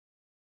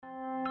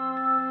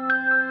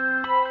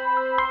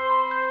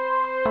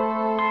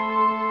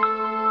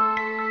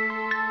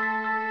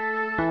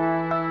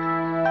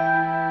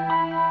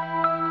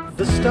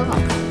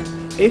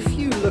staff. If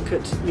you look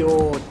at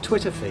your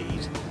Twitter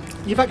feed,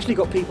 you've actually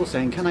got people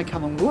saying, can I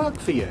come and work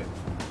for you?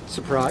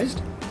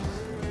 Surprised?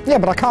 Yeah,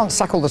 but I can't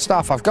sack all the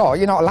staff I've got.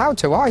 You're not allowed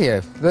to, are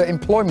you? The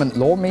employment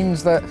law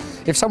means that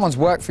if someone's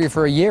worked for you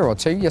for a year or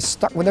two, you're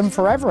stuck with them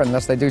forever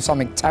unless they do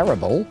something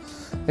terrible.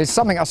 It's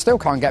something I still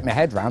can't get my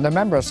head around. A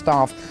member of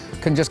staff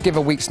can just give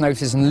a week's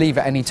notice and leave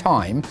at any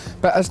time,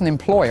 but as an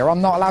employer,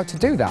 I'm not allowed to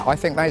do that. I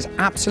think that is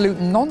absolute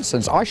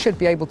nonsense. I should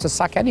be able to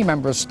sack any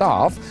member of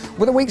staff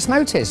with a week's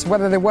notice,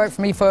 whether they work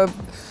for me for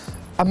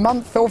a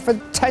month or for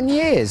 10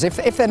 years.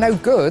 If they're no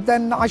good,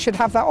 then I should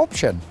have that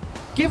option.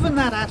 Given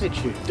that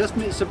attitude, doesn't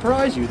it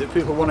surprise you that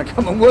people want to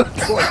come and work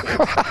for you?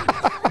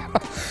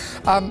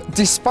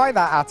 Despite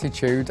that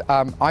attitude,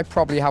 I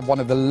probably have one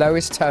of the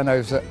lowest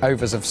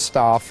turnovers of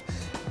staff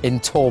in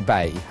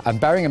Torbay. And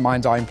bearing in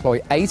mind I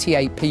employ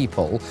 88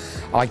 people,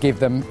 I give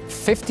them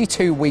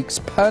 52 weeks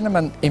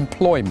permanent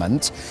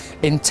employment.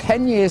 In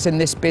 10 years in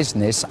this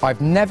business, I've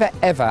never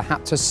ever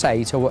had to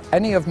say to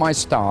any of my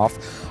staff,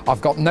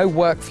 I've got no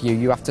work for you,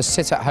 you have to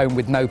sit at home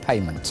with no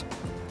payment.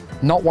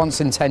 Not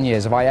once in 10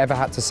 years have I ever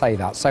had to say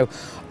that. So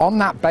on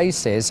that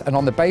basis, and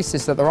on the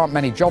basis that there aren't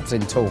many jobs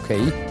in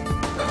Torquay,